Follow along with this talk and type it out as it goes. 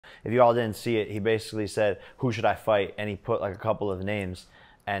if you all didn't see it, he basically said, "Who should I fight?" And he put like a couple of names.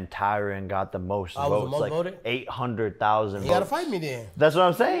 And Tyron got the most votes, like voted? 800,000 votes. You gotta fight me then. That's what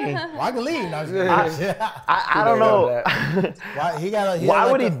I'm saying. Well, I can leave. I don't know.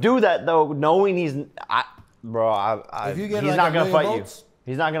 Why would he do that though, knowing he's, bro? He's not gonna fight you.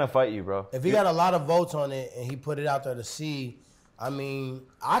 He's not gonna fight you, bro. If he got a lot of votes on it and he put it out there to see, I mean,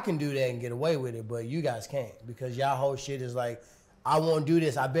 I can do that and get away with it, but you guys can't because y'all whole shit is like, I won't do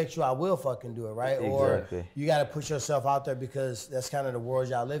this. I bet you I will fucking do it, right? Exactly. Or you got to push yourself out there because that's kind of the world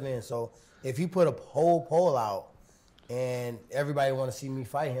y'all live in. So if you put a whole poll out and everybody want to see me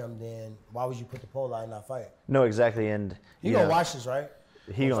fight him, then why would you put the poll out and not fight? No, exactly. And you gonna watch this, right?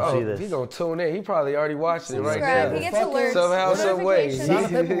 He gonna see this. He gonna tune in. He probably already watched it right now. He gets alerts. Somehow, some way. Sign the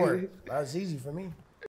paperwork. That's easy for me.